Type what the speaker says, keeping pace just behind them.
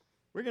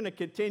We're going to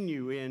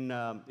continue in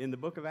the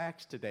book of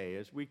Acts today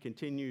as we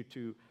continue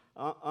to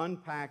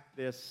unpack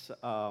this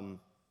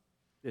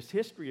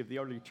history of the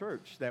early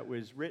church that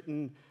was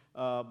written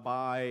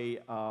by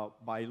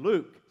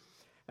Luke.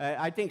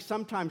 I think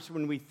sometimes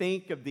when we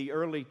think of the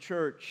early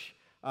church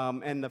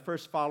and the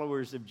first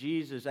followers of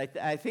Jesus,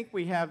 I think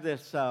we have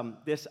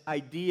this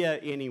idea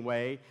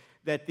anyway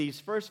that these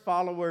first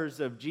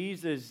followers of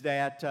Jesus,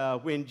 that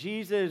when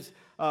Jesus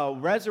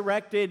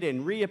resurrected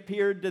and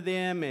reappeared to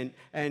them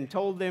and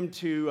told them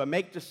to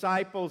make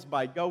disciples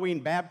by going,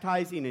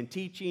 baptizing, and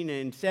teaching,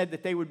 and said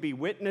that they would be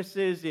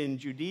witnesses in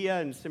Judea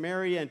and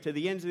Samaria and to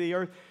the ends of the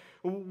earth,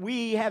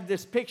 we have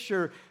this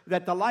picture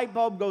that the light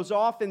bulb goes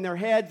off in their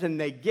heads and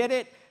they get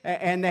it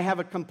and they have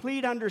a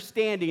complete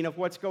understanding of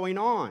what's going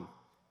on.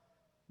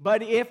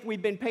 But if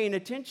we've been paying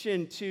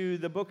attention to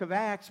the book of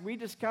Acts, we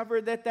discover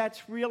that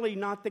that's really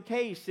not the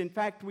case. In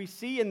fact, we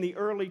see in the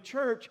early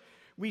church,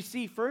 we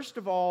see, first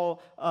of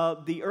all,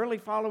 the early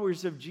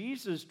followers of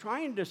Jesus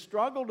trying to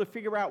struggle to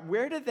figure out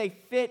where do they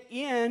fit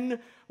in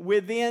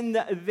within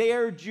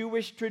their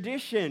Jewish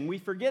tradition. We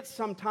forget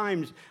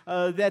sometimes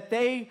that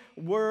they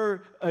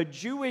were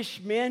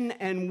Jewish men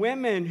and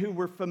women who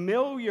were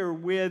familiar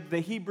with the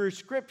Hebrew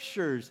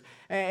Scriptures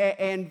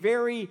and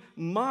very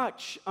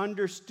much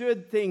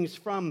understood things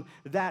from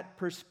that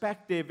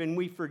perspective. And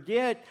we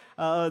forget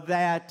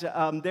that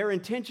their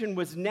intention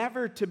was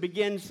never to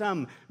begin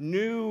some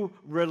new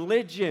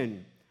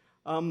religion.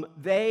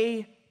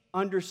 They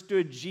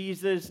understood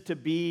Jesus to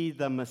be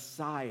the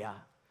Messiah,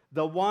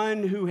 the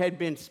one who had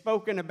been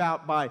spoken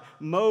about by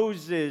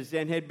Moses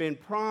and had been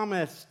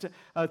promised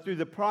through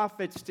the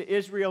prophets to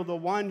Israel, the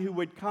one who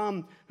would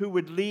come, who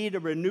would lead a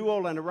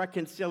renewal and a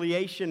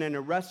reconciliation and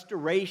a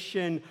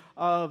restoration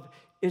of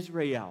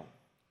Israel.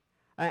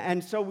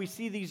 And so we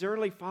see these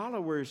early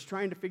followers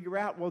trying to figure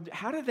out, well,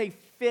 how do they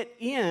fit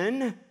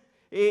in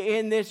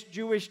this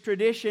Jewish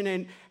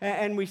tradition?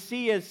 And we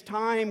see as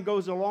time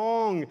goes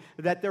along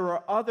that there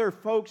are other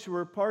folks who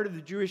are part of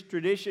the Jewish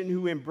tradition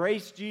who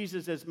embrace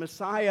Jesus as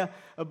Messiah,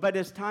 but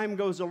as time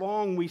goes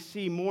along, we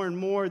see more and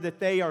more that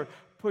they are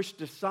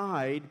pushed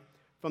aside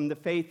from the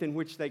faith in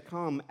which they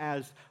come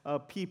as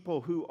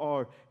people who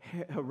are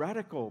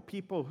heretical,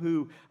 people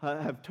who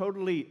have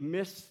totally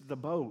missed the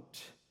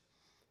boat.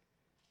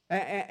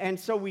 And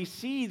so we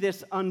see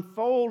this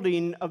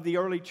unfolding of the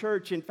early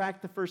church. In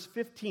fact, the first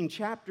 15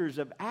 chapters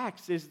of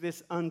Acts is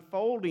this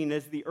unfolding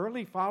as the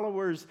early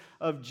followers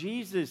of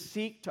Jesus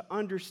seek to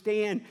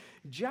understand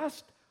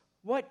just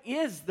what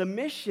is the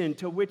mission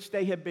to which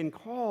they have been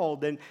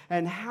called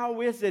and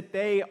how is it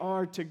they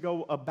are to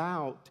go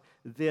about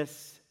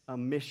this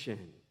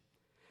mission.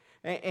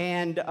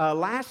 And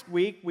last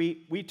week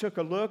we took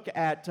a look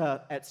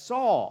at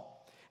Saul.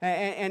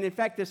 And in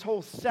fact, this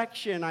whole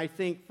section, I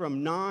think,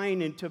 from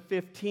 9 into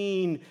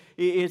 15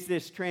 is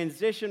this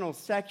transitional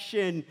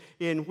section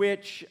in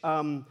which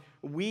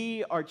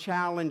we are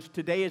challenged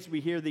today as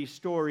we hear these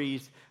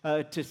stories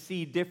to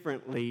see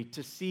differently,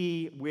 to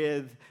see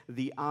with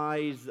the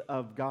eyes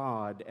of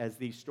God as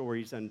these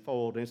stories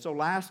unfold. And so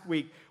last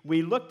week,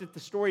 we looked at the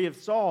story of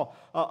Saul,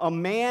 a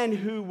man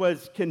who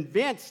was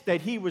convinced that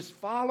he was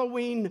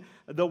following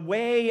the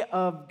way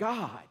of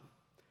God.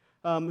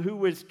 Who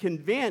was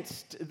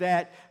convinced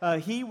that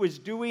he was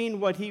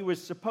doing what he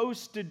was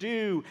supposed to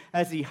do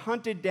as he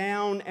hunted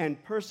down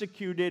and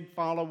persecuted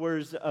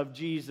followers of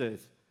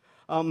Jesus.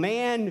 A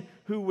man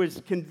who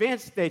was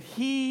convinced that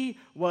he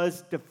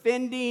was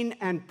defending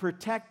and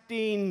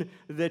protecting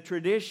the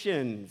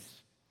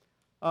traditions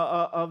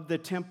of the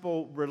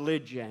temple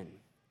religion.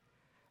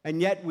 And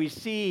yet we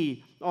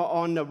see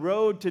on the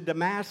road to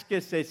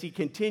Damascus, as he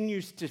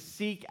continues to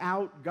seek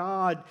out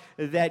God,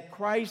 that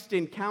Christ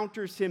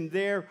encounters him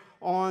there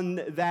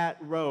on that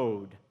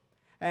road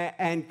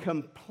and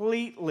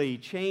completely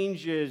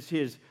changes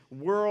his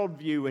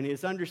worldview and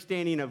his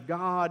understanding of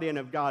God and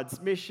of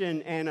God's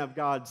mission and of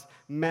God's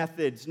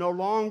methods. No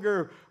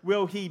longer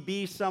will he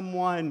be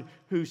someone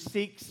who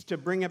seeks to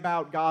bring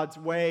about God's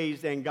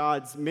ways and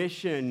God's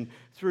mission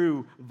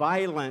through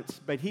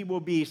violence, but he will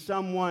be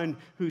someone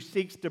who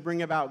seeks to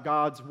bring about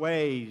God's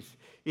ways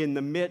in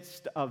the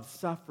midst of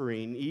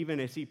suffering, even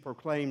as he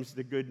proclaims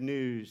the good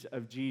news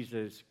of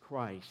Jesus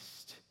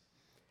Christ.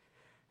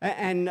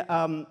 And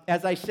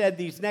as I said,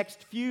 these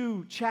next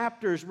few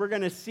chapters, we're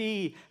going to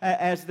see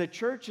as the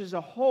church as a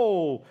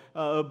whole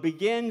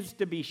begins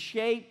to be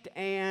shaped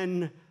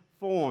and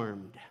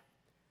formed.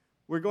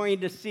 We're going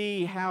to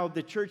see how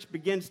the church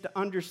begins to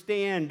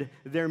understand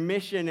their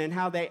mission and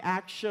how they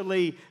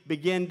actually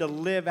begin to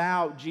live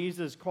out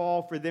Jesus'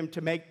 call for them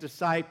to make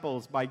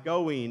disciples by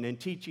going and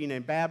teaching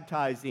and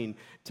baptizing,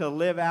 to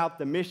live out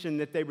the mission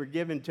that they were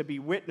given to be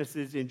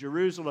witnesses in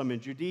Jerusalem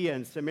and Judea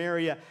and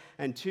Samaria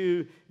and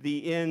to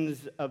the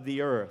ends of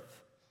the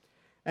earth.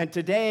 And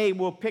today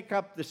we'll pick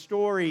up the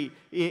story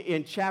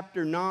in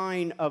chapter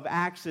 9 of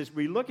Acts as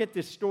we look at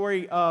this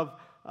story of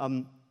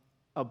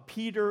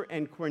Peter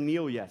and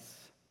Cornelius.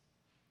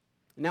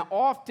 Now,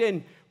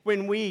 often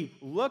when we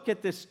look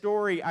at this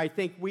story, I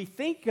think we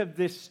think of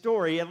this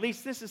story, at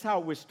least this is how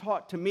it was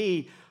taught to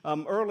me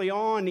early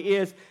on,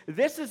 is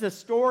this is a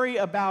story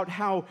about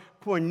how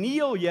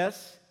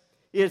Cornelius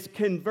is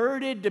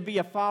converted to be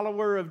a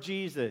follower of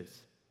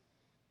Jesus.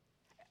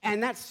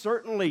 And that's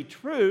certainly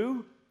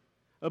true,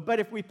 but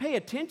if we pay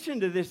attention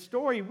to this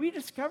story, we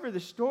discover the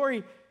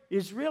story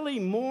is really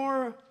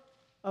more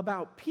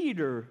about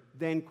Peter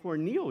than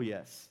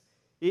Cornelius,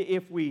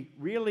 if we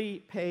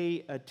really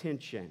pay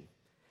attention.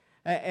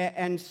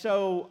 And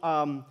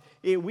so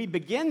we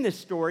begin this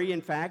story,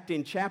 in fact,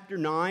 in chapter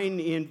 9,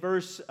 in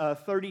verse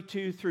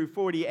 32 through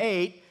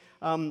 48.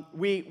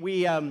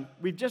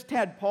 We've just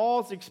had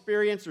Paul's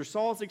experience or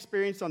Saul's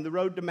experience on the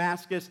road to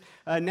Damascus.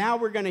 Now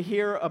we're going to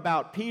hear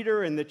about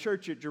Peter and the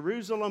church at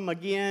Jerusalem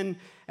again.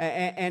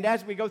 And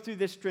as we go through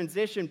this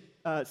transition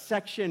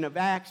section of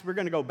Acts, we're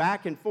going to go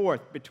back and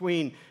forth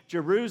between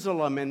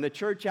Jerusalem and the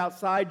church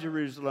outside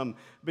Jerusalem,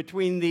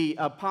 between the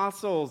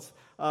apostles,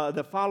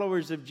 the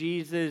followers of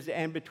Jesus,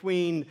 and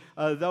between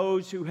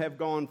those who have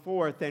gone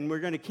forth. And we're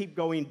going to keep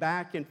going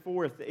back and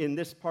forth in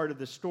this part of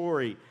the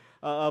story.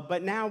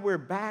 But now we're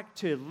back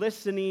to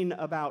listening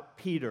about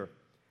Peter.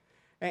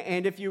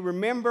 And if you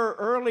remember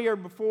earlier,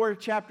 before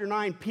chapter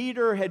 9,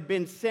 Peter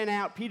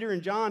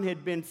and John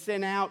had been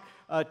sent out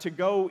to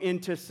go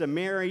into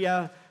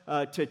Samaria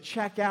to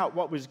check out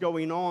what was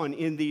going on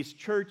in these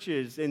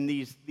churches, in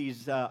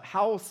these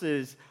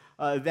houses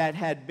that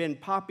had been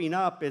popping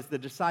up as the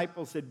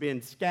disciples had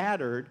been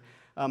scattered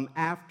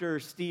after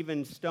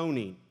Stephen's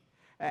stoning.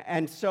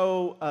 And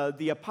so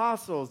the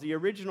apostles, the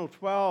original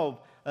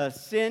 12,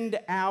 send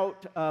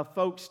out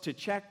folks to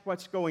check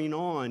what's going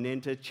on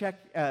and to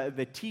check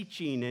the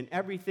teaching and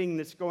everything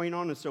that's going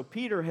on. And so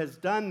Peter has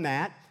done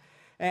that.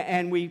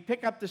 And we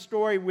pick up the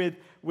story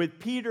with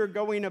Peter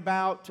going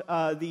about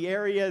the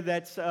area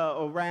that's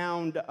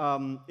around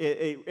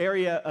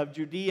area of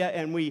Judea.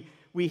 And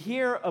we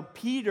hear of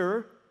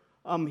Peter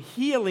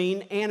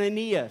healing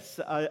Ananias,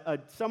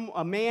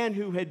 a man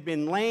who had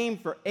been lame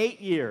for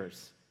 8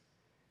 years.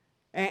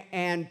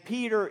 And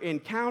Peter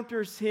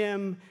encounters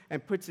him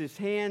and puts his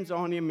hands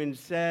on him and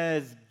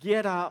says,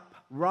 "Get up,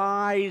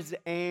 rise,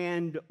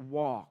 and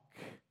walk."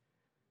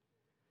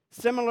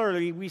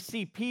 Similarly, we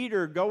see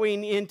Peter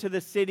going into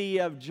the city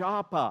of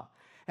Joppa.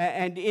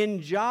 And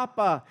in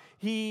Joppa,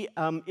 he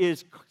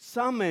is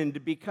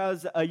summoned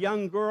because a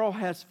young girl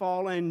has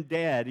fallen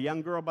dead. A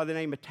young girl by the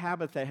name of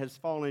Tabitha has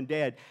fallen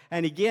dead.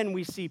 And again,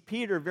 we see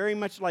Peter, very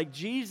much like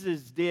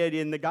Jesus did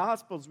in the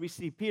Gospels, we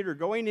see Peter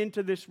going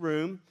into this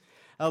room,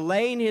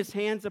 laying his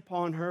hands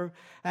upon her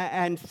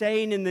and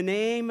saying, "In the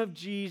name of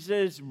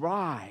Jesus,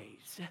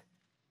 rise."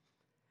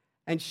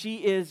 And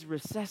she is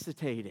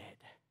resuscitated.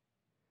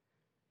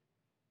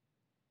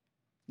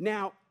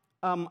 Now,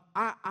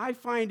 I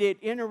find it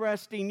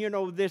interesting,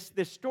 this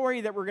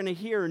story that we're going to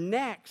hear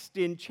next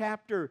in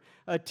chapter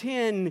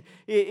 10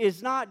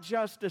 is not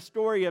just a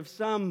story of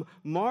some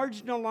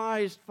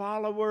marginalized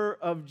follower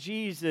of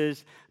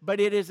Jesus, but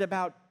it is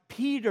about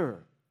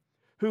Peter,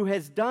 who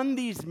has done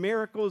these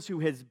miracles, who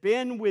has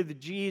been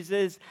with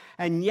Jesus,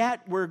 and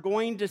yet we're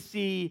going to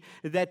see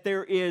that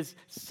there is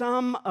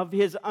some of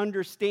his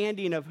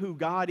understanding of who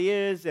God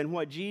is and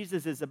what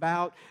Jesus is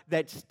about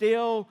that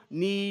still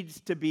needs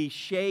to be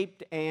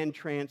shaped and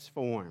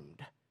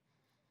transformed.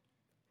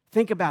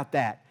 Think about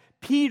that.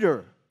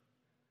 Peter,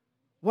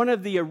 one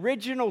of the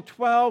original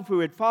 12 who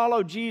had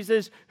followed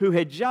Jesus, who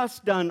had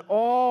just done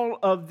all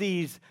of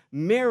these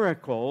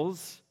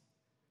miracles,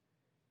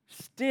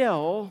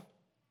 still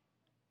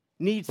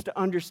needs to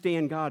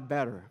understand God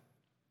better.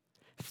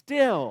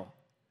 Still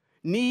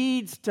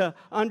needs to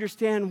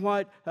understand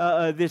what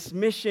this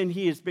mission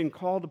he has been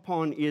called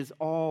upon is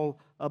all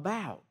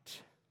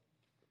about.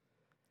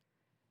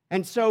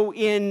 And so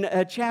in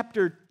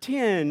chapter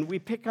 10, we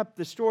pick up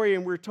the story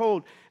and we're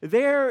told,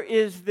 there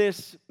is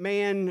this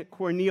man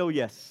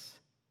Cornelius.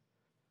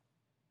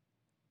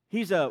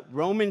 He's a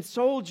Roman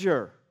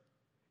soldier.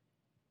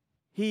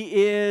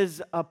 He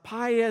is a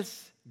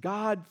pious,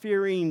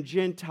 God-fearing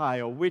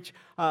Gentile, which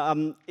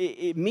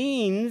it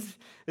means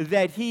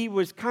that he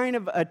was kind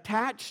of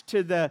attached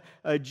to the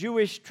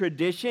Jewish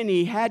tradition.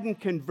 He hadn't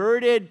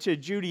converted to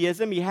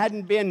Judaism. He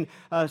hadn't been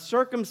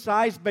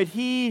circumcised, but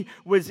he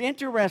was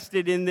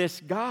interested in this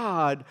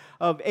God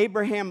of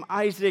Abraham,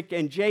 Isaac,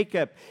 and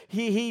Jacob.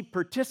 He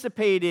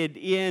participated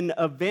in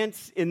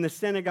events in the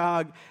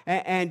synagogue,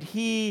 and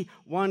he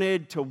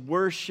wanted to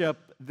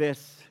worship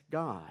this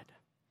God.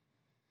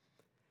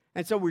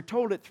 And so we're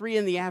told at 3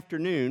 in the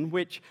afternoon,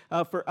 which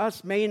for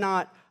us may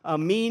not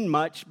mean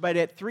much, but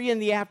at 3 in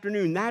the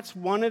afternoon, that's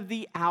one of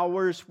the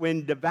hours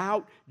when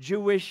devout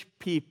Jewish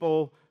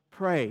people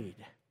prayed.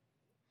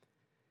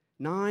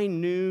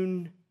 9,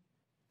 noon,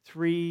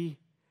 3,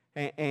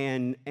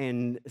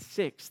 and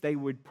 6, they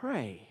would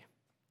pray.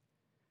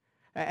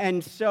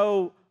 And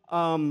so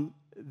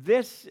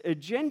this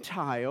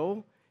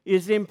Gentile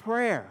is in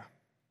prayer,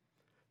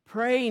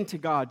 praying to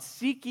God,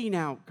 seeking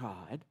out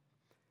God.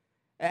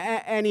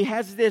 And he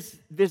has this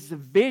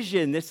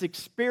vision, this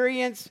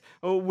experience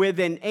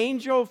with an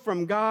angel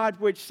from God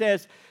which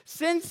says,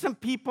 send some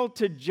people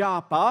to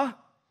Joppa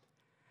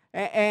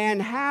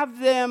and have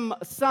them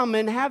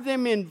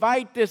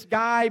invite this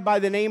guy by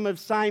the name of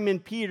Simon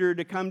Peter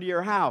to come to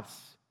your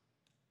house.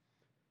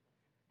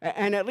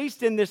 And at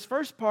least in this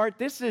first part,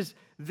 this is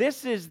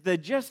the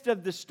gist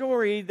of the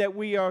story that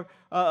we are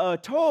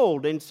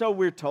told. And so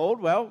we're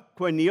told, well,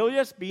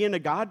 Cornelius, being a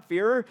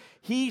God-fearer,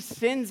 he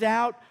sends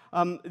out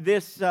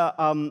this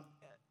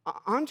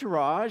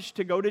entourage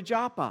to go to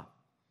Joppa.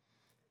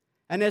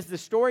 And as the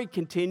story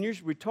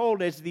continues, we're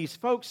told as these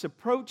folks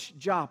approach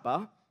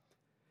Joppa,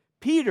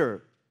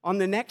 Peter, on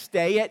the next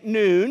day at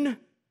noon,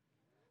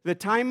 the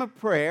time of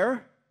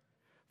prayer,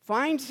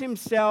 finds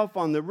himself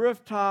on the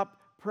rooftop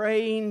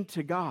praying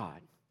to God,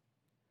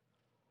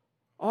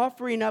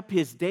 offering up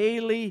his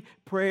daily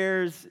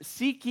prayers,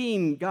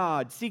 seeking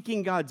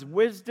God's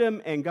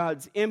wisdom and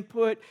God's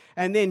input.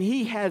 And then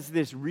he has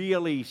this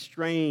really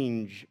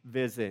strange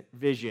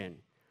vision.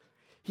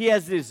 He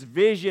has this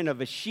vision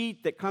of a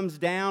sheet that comes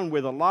down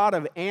with a lot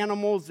of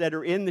animals that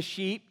are in the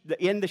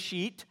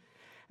sheet.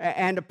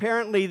 And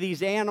apparently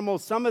these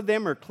animals, some of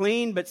them are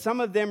clean, but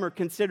some of them are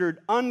considered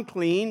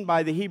unclean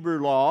by the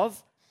Hebrew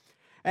laws.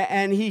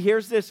 And he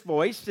hears this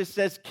voice that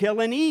says,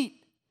 kill and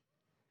eat.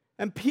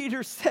 And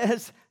Peter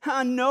says,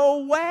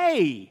 no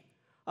way.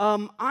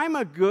 I'm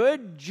a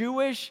good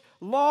Jewish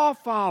law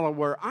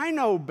follower. I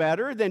know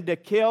better than to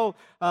kill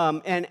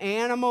an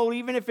animal,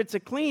 even if it's a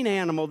clean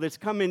animal that's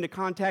come into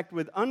contact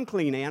with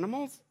unclean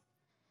animals.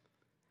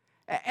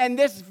 And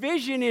this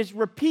vision is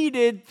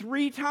repeated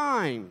 3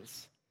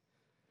 times.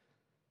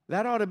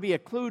 That ought to be a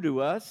clue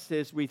to us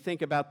as we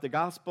think about the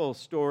gospel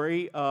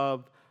story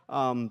of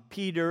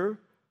Peter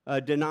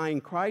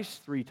denying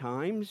Christ 3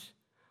 times.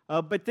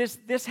 But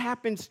this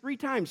happens 3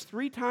 times.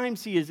 3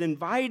 times he is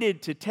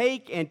invited to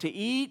take and to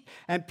eat,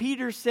 and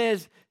Peter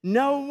says,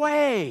 no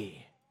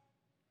way.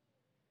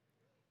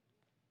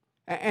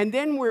 And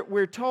then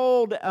we're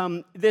told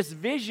this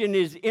vision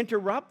is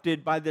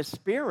interrupted by the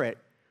Spirit,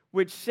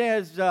 which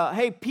says,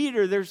 hey,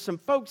 Peter, there's some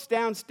folks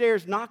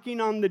downstairs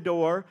knocking on the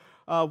door.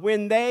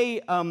 When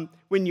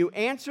you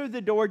answer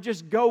the door,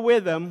 just go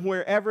with them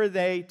wherever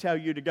they tell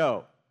you to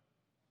go.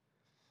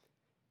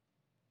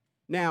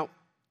 Now,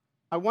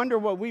 I wonder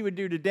what we would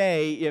do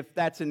today if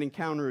that's an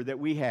encounter that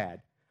we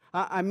had.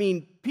 I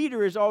mean,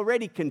 Peter is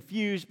already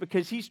confused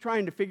because he's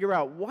trying to figure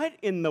out what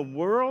in the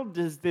world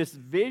does this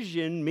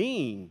vision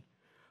mean?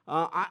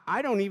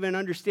 I don't even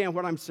understand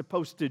what I'm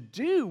supposed to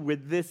do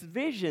with this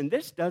vision.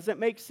 This doesn't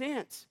make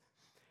sense.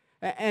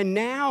 And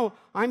now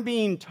I'm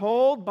being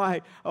told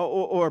by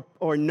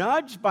or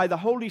nudged by the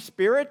Holy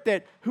Spirit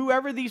that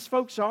whoever these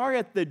folks are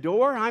at the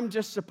door, I'm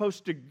just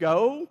supposed to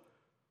go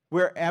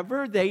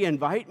wherever they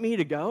invite me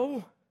to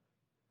go.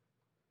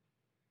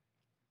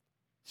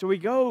 So he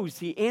goes,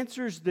 he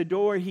answers the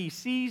door, he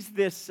sees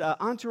this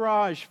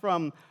entourage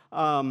from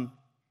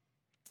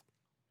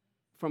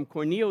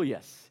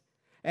Cornelius.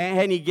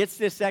 And he gets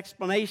this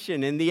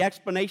explanation, and the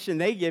explanation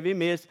they give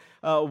him is,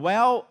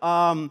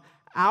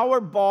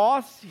 our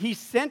boss, he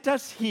sent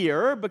us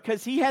here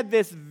because he had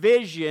this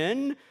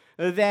vision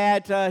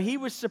that he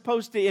was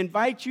supposed to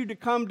invite you to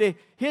come to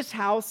his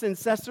house in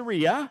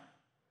Caesarea.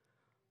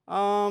 He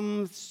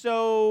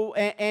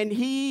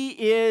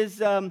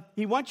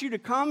wants you to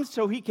come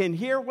so he can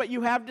hear what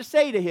you have to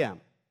say to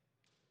him.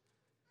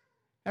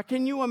 Now,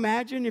 can you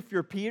imagine if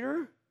you're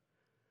Peter?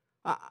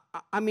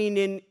 I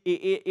mean,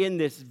 in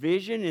this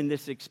vision, in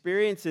this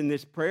experience, in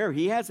this prayer,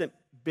 he hasn't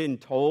been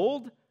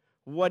told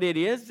what it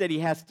is that he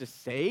has to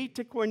say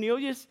to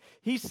Cornelius.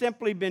 He's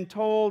simply been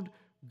told,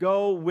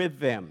 go with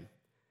them.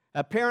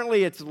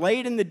 Apparently, it's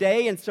late in the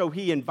day, and so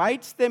he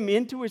invites them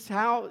into his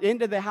house,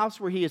 into the house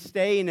where he is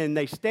staying, and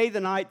they stay the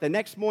night. The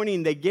next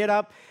morning, they get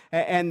up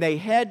and they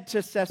head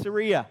to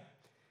Caesarea.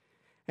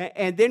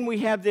 And then we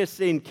have this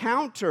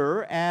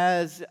encounter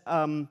as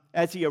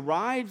he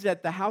arrives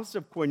at the house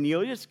of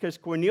Cornelius, because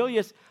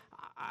Cornelius,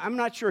 I'm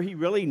not sure he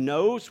really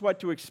knows what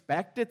to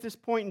expect at this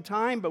point in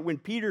time, but when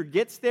Peter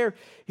gets there,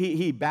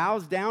 he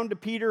bows down to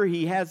Peter.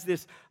 He has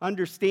this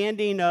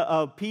understanding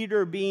of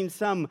Peter being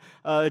some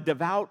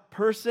devout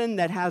person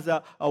that has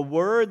a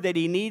word that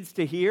he needs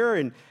to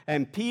hear,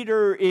 and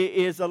Peter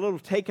is a little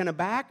taken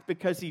aback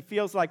because he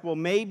feels like, well,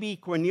 maybe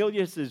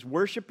Cornelius is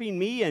worshiping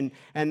me, and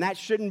that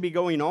shouldn't be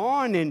going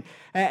on,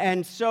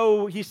 and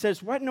so he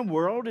says, what in the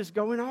world is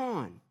going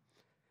on?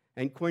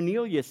 And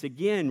Cornelius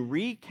again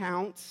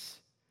recounts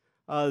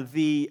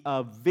the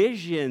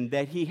vision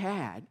that he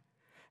had.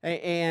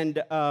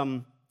 And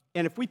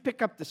if we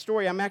pick up the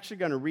story, I'm actually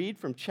going to read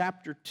from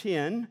chapter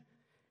 10.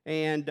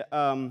 And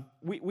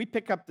we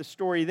pick up the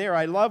story there.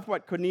 I love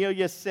what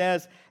Cornelius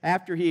says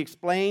after he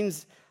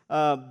explains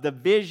the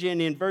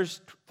vision in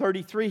verse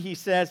 33. He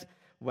says,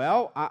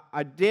 well,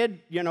 I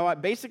did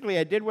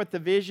what the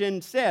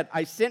vision said.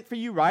 I sent for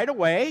you right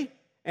away,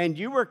 and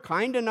you were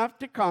kind enough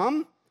to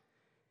come.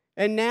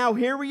 And now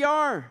here we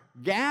are,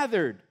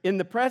 gathered in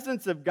the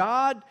presence of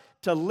God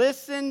to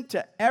listen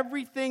to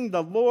everything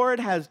the Lord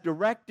has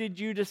directed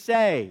you to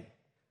say.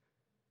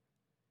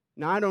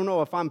 Now, I don't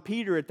know if I'm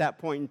Peter at that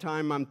point in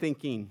time. I'm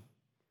thinking,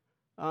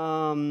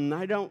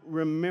 I don't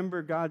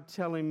remember God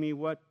telling me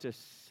what to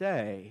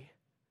say.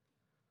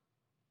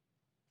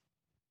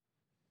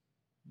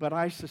 But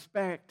I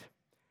suspect,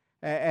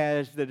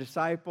 as the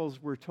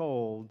disciples were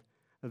told,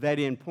 that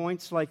in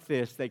points like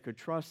this, they could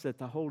trust that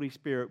the Holy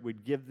Spirit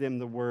would give them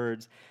the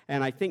words.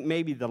 And I think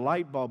maybe the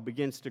light bulb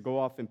begins to go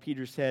off in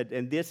Peter's head,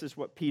 and this is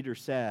what Peter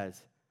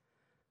says.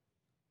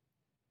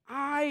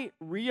 I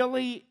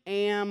really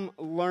am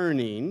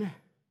learning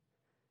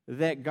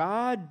that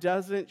God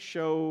doesn't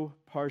show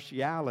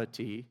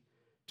partiality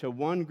to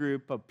one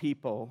group of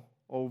people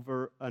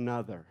over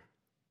another.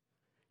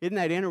 Isn't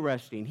that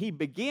interesting? He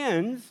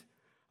begins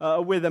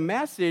with a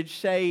message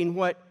saying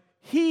what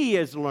he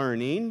is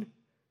learning,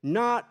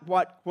 not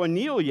what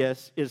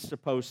Cornelius is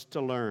supposed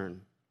to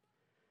learn.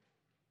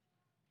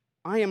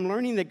 I am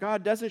learning that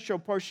God doesn't show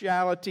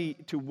partiality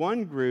to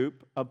one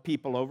group of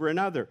people over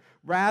another.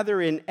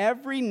 Rather, in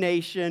every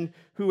nation,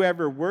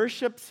 whoever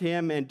worships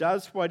him and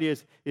does what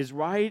is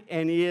right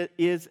and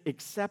is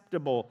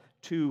acceptable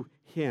to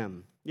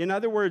him. In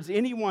other words,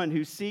 anyone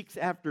who seeks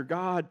after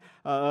God,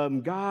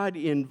 God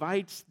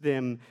invites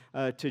them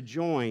to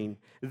join.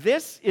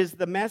 This is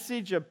the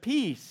message of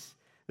peace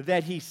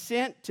that he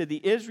sent to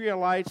the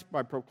Israelites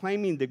by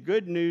proclaiming the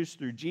good news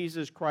through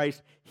Jesus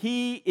Christ.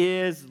 He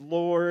is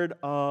Lord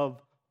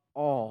of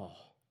all.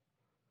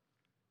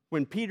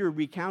 When Peter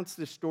recounts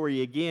the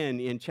story again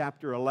in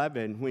chapter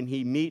 11, when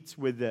he meets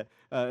with the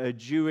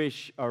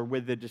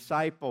with the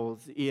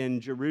disciples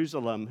in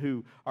Jerusalem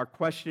who are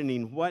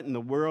questioning what in the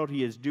world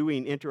he is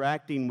doing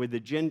interacting with the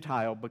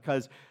Gentile,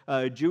 because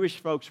Jewish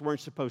folks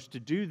weren't supposed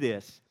to do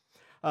this.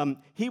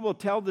 He will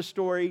tell the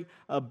story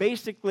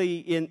basically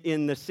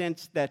in the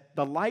sense that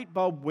the light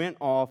bulb went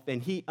off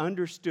and he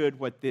understood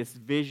what this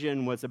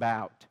vision was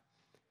about.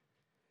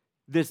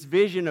 This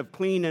vision of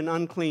clean and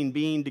unclean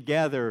being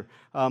together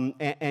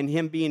and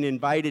him being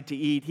invited to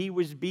eat. He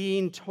was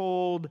being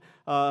told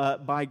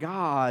by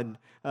God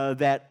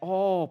that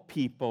all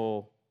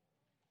people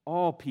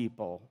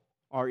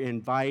are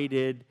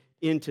invited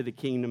into the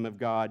kingdom of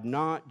God,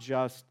 not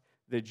just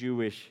the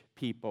Jewish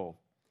people.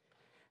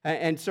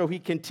 And so he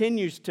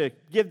continues to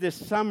give this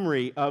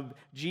summary of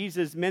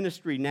Jesus'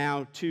 ministry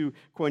now to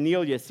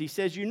Cornelius. He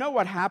says, you know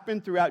what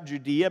happened throughout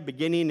Judea,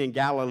 beginning in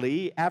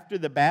Galilee, after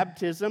the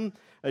baptism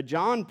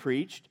John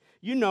preached.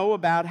 You know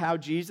about how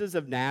Jesus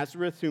of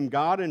Nazareth, whom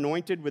God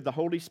anointed with the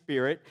Holy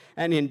Spirit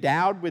and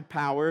endowed with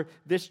power,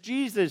 this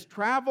Jesus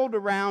traveled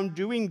around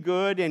doing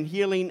good and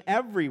healing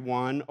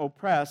everyone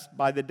oppressed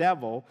by the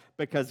devil,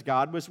 because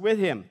God was with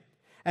him.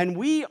 And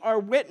we are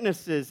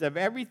witnesses of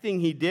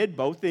everything he did,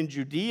 both in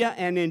Judea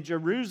and in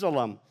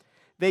Jerusalem.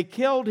 They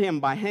killed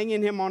him by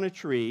hanging him on a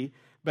tree,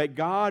 but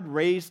God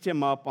raised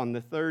him up on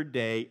the third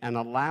day and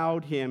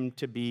allowed him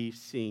to be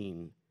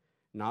seen,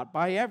 not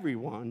by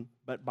everyone,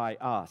 but by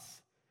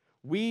us.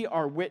 We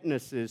are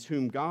witnesses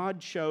whom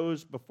God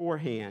chose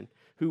beforehand,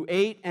 who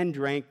ate and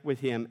drank with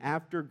him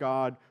after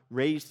God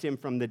raised him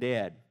from the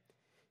dead.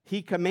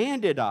 He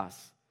commanded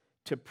us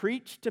to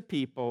preach to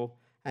people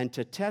and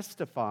to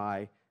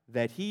testify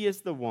that he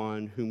is the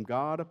one whom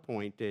God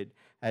appointed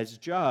as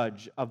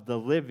judge of the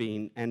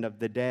living and of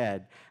the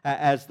dead,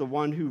 as the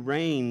one who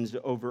reigns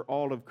over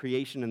all of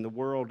creation and the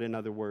world, in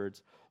other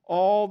words.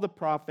 All the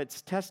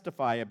prophets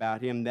testify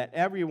about him, that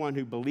everyone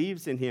who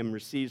believes in him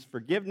receives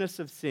forgiveness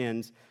of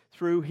sins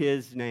through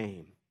his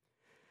name.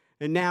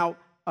 And now,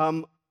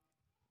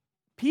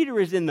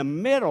 Peter is in the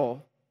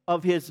middle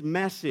of his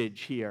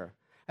message here.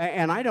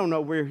 And I don't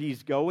know where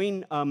he's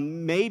going.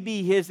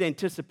 Maybe his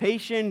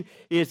anticipation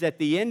is at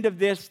the end of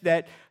this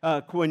that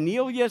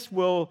Cornelius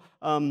will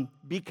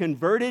be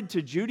converted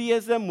to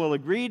Judaism, will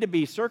agree to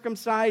be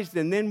circumcised,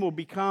 and then will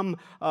become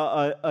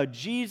a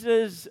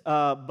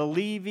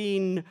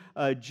Jesus-believing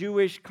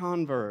Jewish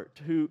convert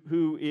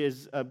who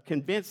is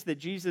convinced that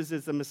Jesus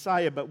is the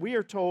Messiah. But we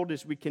are told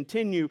as we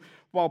continue,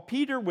 while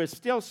Peter was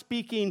still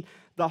speaking,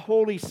 the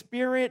Holy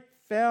Spirit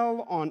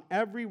fell on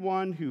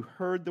everyone who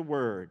heard the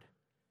word.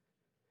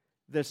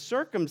 The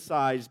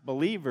circumcised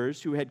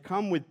believers who had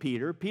come with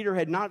Peter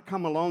had not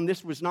come alone.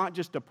 This was not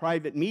just a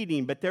private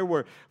meeting, but there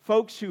were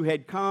folks who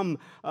had come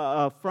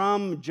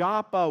from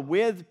Joppa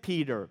with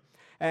Peter.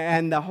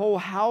 And the whole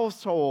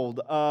household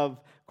of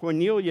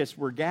Cornelius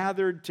were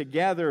gathered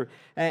together.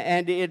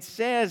 And it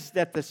says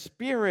that the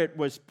Spirit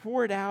was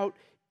poured out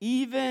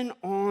even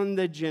on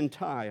the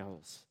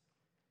Gentiles.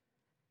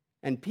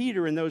 And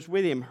Peter and those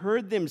with him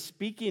heard them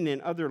speaking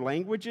in other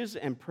languages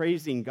and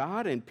praising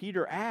God. And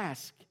Peter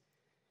asked,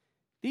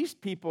 these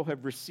people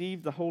have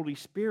received the Holy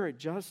Spirit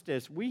just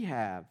as we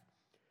have.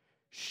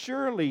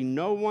 Surely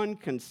no one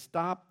can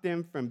stop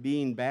them from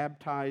being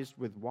baptized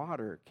with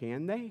water,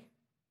 can they?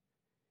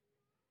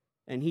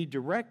 And he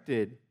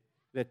directed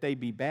that they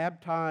be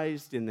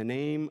baptized in the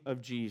name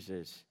of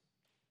Jesus.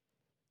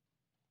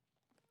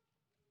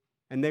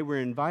 And they were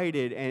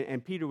invited,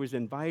 and Peter was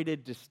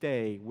invited to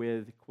stay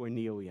with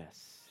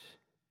Cornelius.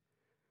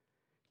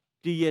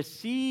 Do you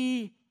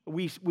see,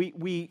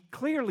 we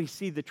clearly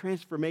see the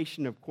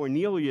transformation of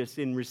Cornelius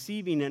in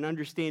receiving and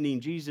understanding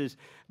Jesus,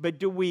 but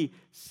do we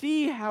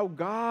see how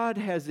God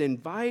has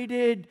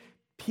invited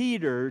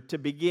Peter to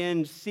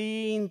begin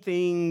seeing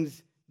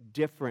things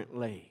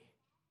differently?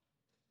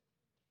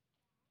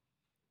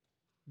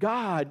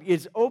 God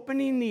is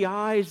opening the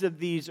eyes of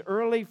these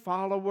early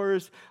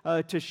followers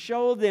to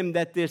show them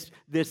that this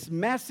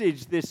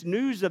message, this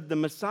news of the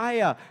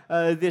Messiah,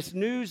 this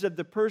news of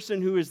the person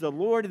who is the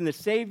Lord and the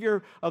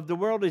Savior of the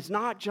world is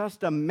not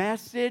just a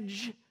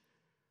message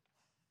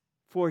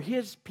for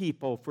His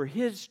people, for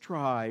His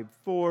tribe,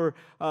 for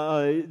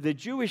the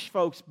Jewish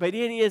folks, but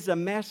it is a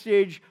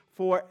message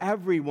for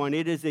everyone.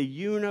 It is a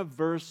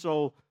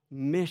universal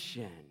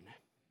mission.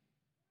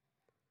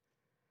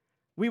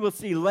 We will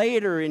see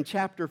later in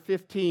chapter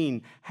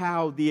 15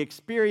 how the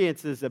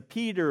experiences of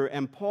Peter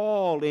and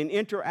Paul in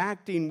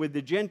interacting with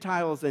the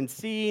Gentiles and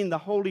seeing the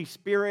Holy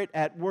Spirit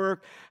at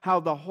work,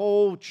 how the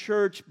whole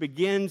church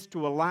begins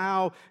to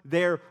allow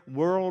their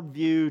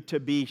worldview to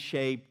be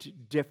shaped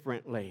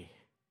differently.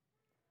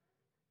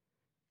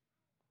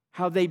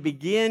 How they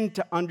begin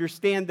to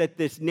understand that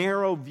this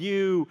narrow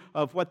view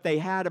of what they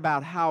had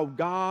about how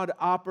God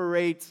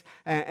operates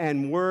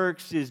and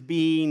works is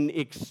being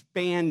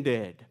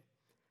expanded.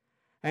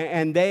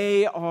 And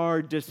they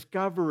are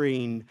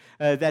discovering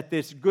that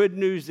this good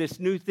news,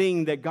 this new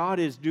thing that God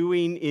is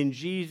doing in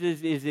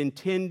Jesus is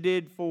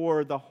intended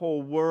for the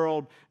whole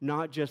world,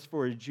 not just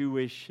for a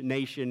Jewish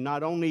nation.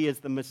 Not only is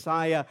the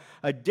Messiah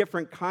a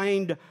different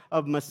kind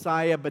of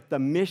Messiah, but the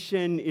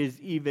mission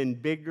is even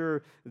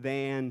bigger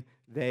than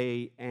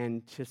they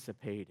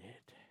anticipated.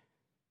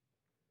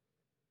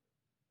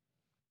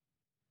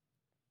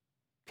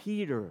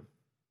 Peter's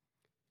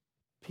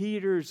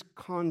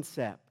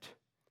concept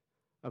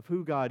of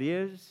who God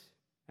is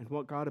and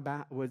what God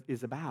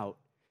is about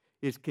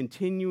is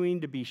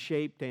continuing to be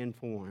shaped and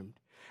formed.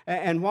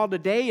 And while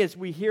today, as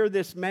we hear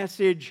this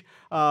message,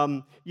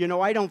 I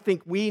don't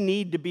think we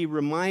need to be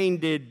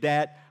reminded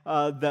that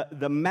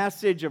the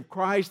message of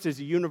Christ is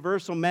a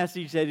universal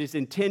message that is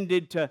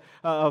intended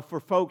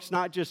for folks,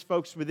 not just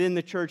folks within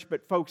the church,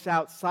 but folks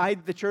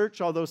outside the church,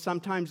 although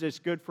sometimes it's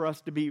good for us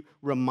to be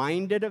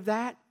reminded of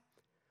that.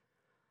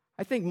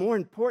 I think more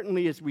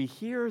importantly, as we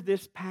hear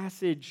this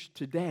passage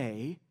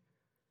today,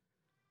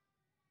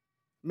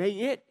 may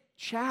it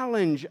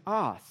challenge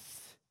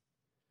us.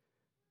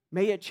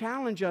 May it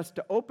challenge us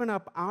to open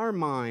up our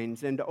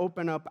minds and to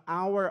open up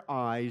our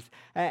eyes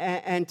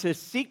and to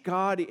seek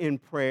God in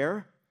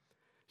prayer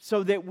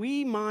so that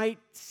we might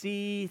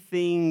see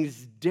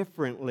things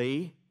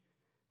differently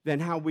than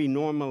how we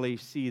normally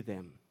see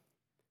them.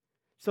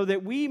 So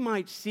that we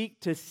might seek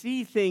to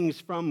see things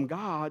from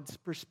God's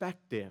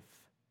perspective.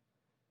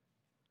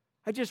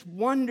 I just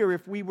wonder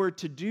if we were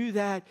to do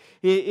that,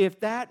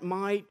 if that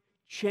might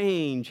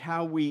change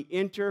how we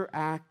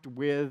interact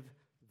with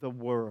the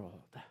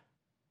world.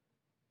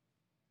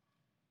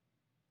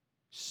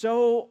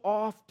 So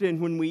often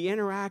when we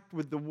interact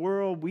with the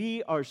world,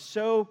 we are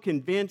so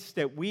convinced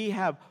that we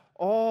have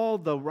all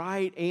the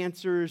right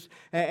answers,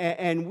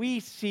 and we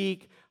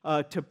seek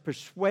to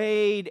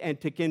persuade and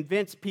to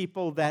convince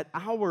people that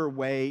our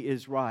way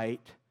is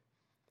right,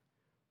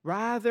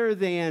 rather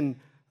than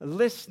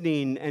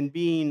listening and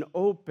being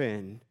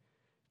open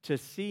to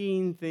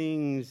seeing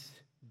things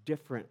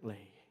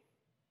differently.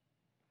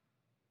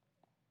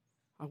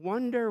 I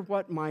wonder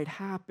what might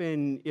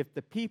happen if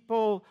the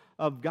people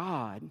of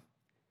God,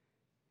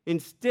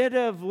 instead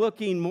of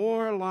looking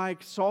more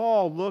like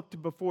Saul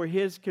looked before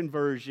his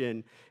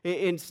conversion,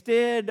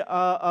 instead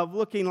of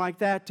looking like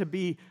that, to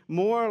be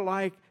more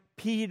like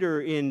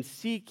Peter in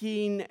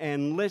seeking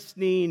and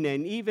listening,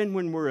 and even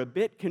when we're a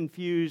bit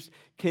confused,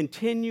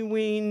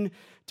 continuing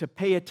to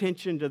pay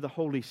attention to the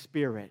Holy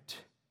Spirit.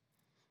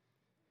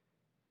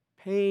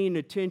 Paying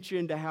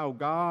attention to how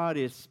God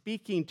is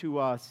speaking to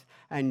us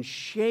and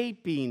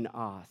shaping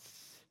us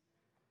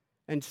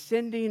and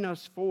sending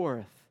us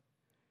forth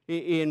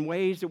in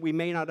ways that we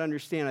may not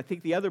understand. I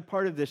think the other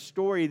part of this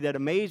story that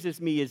amazes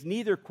me is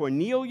neither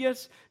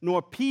Cornelius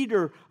nor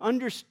Peter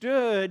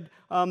understood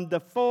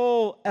the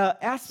full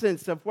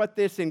essence of what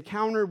this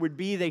encounter would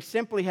be. They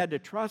simply had to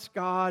trust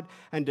God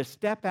and to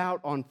step out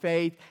on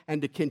faith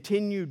and to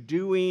continue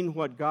doing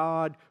what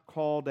God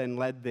called and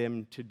led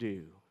them to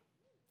do.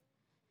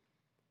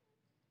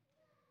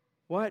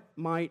 What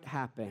might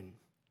happen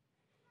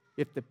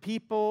if the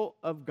people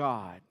of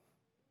God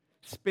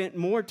spent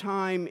more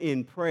time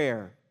in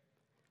prayer,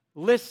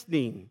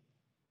 listening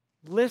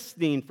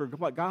for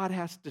what God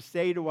has to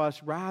say to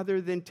us,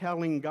 rather than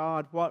telling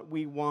God what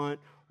we want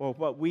or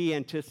what we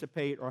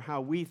anticipate or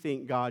how we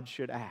think God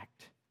should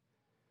act?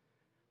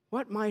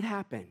 What might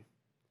happen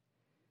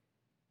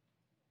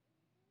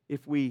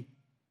if we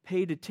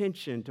paid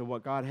attention to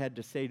what God had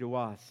to say to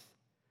us?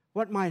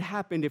 What might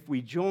happen if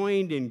we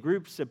joined in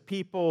groups of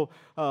people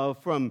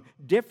from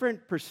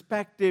different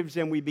perspectives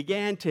and we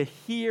began to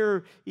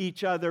hear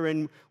each other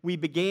and we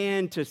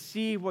began to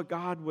see what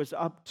God was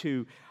up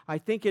to? I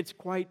think it's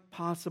quite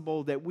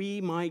possible that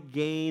we might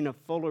gain a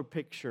fuller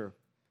picture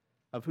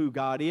of who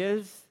God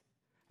is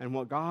and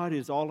what God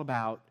is all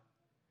about,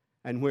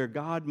 and where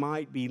God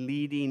might be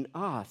leading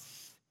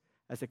us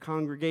as a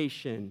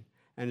congregation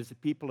and as a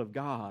people of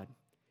God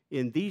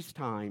in these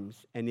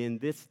times and in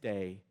this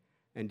day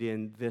and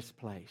in this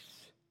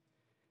place.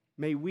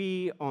 May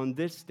we on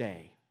this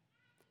day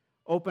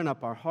open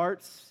up our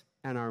hearts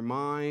and our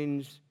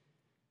minds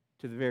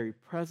to the very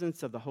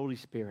presence of the Holy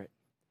Spirit,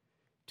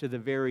 to the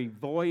very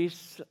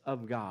voice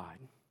of God,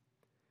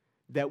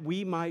 that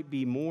we might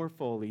be more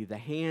fully the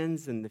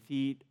hands and the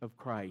feet of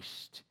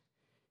Christ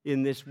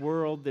in this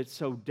world that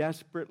so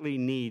desperately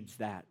needs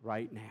that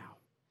right now.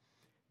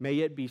 May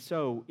it be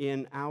so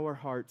in our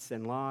hearts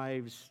and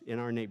lives, in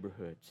our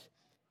neighborhoods.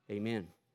 Amen.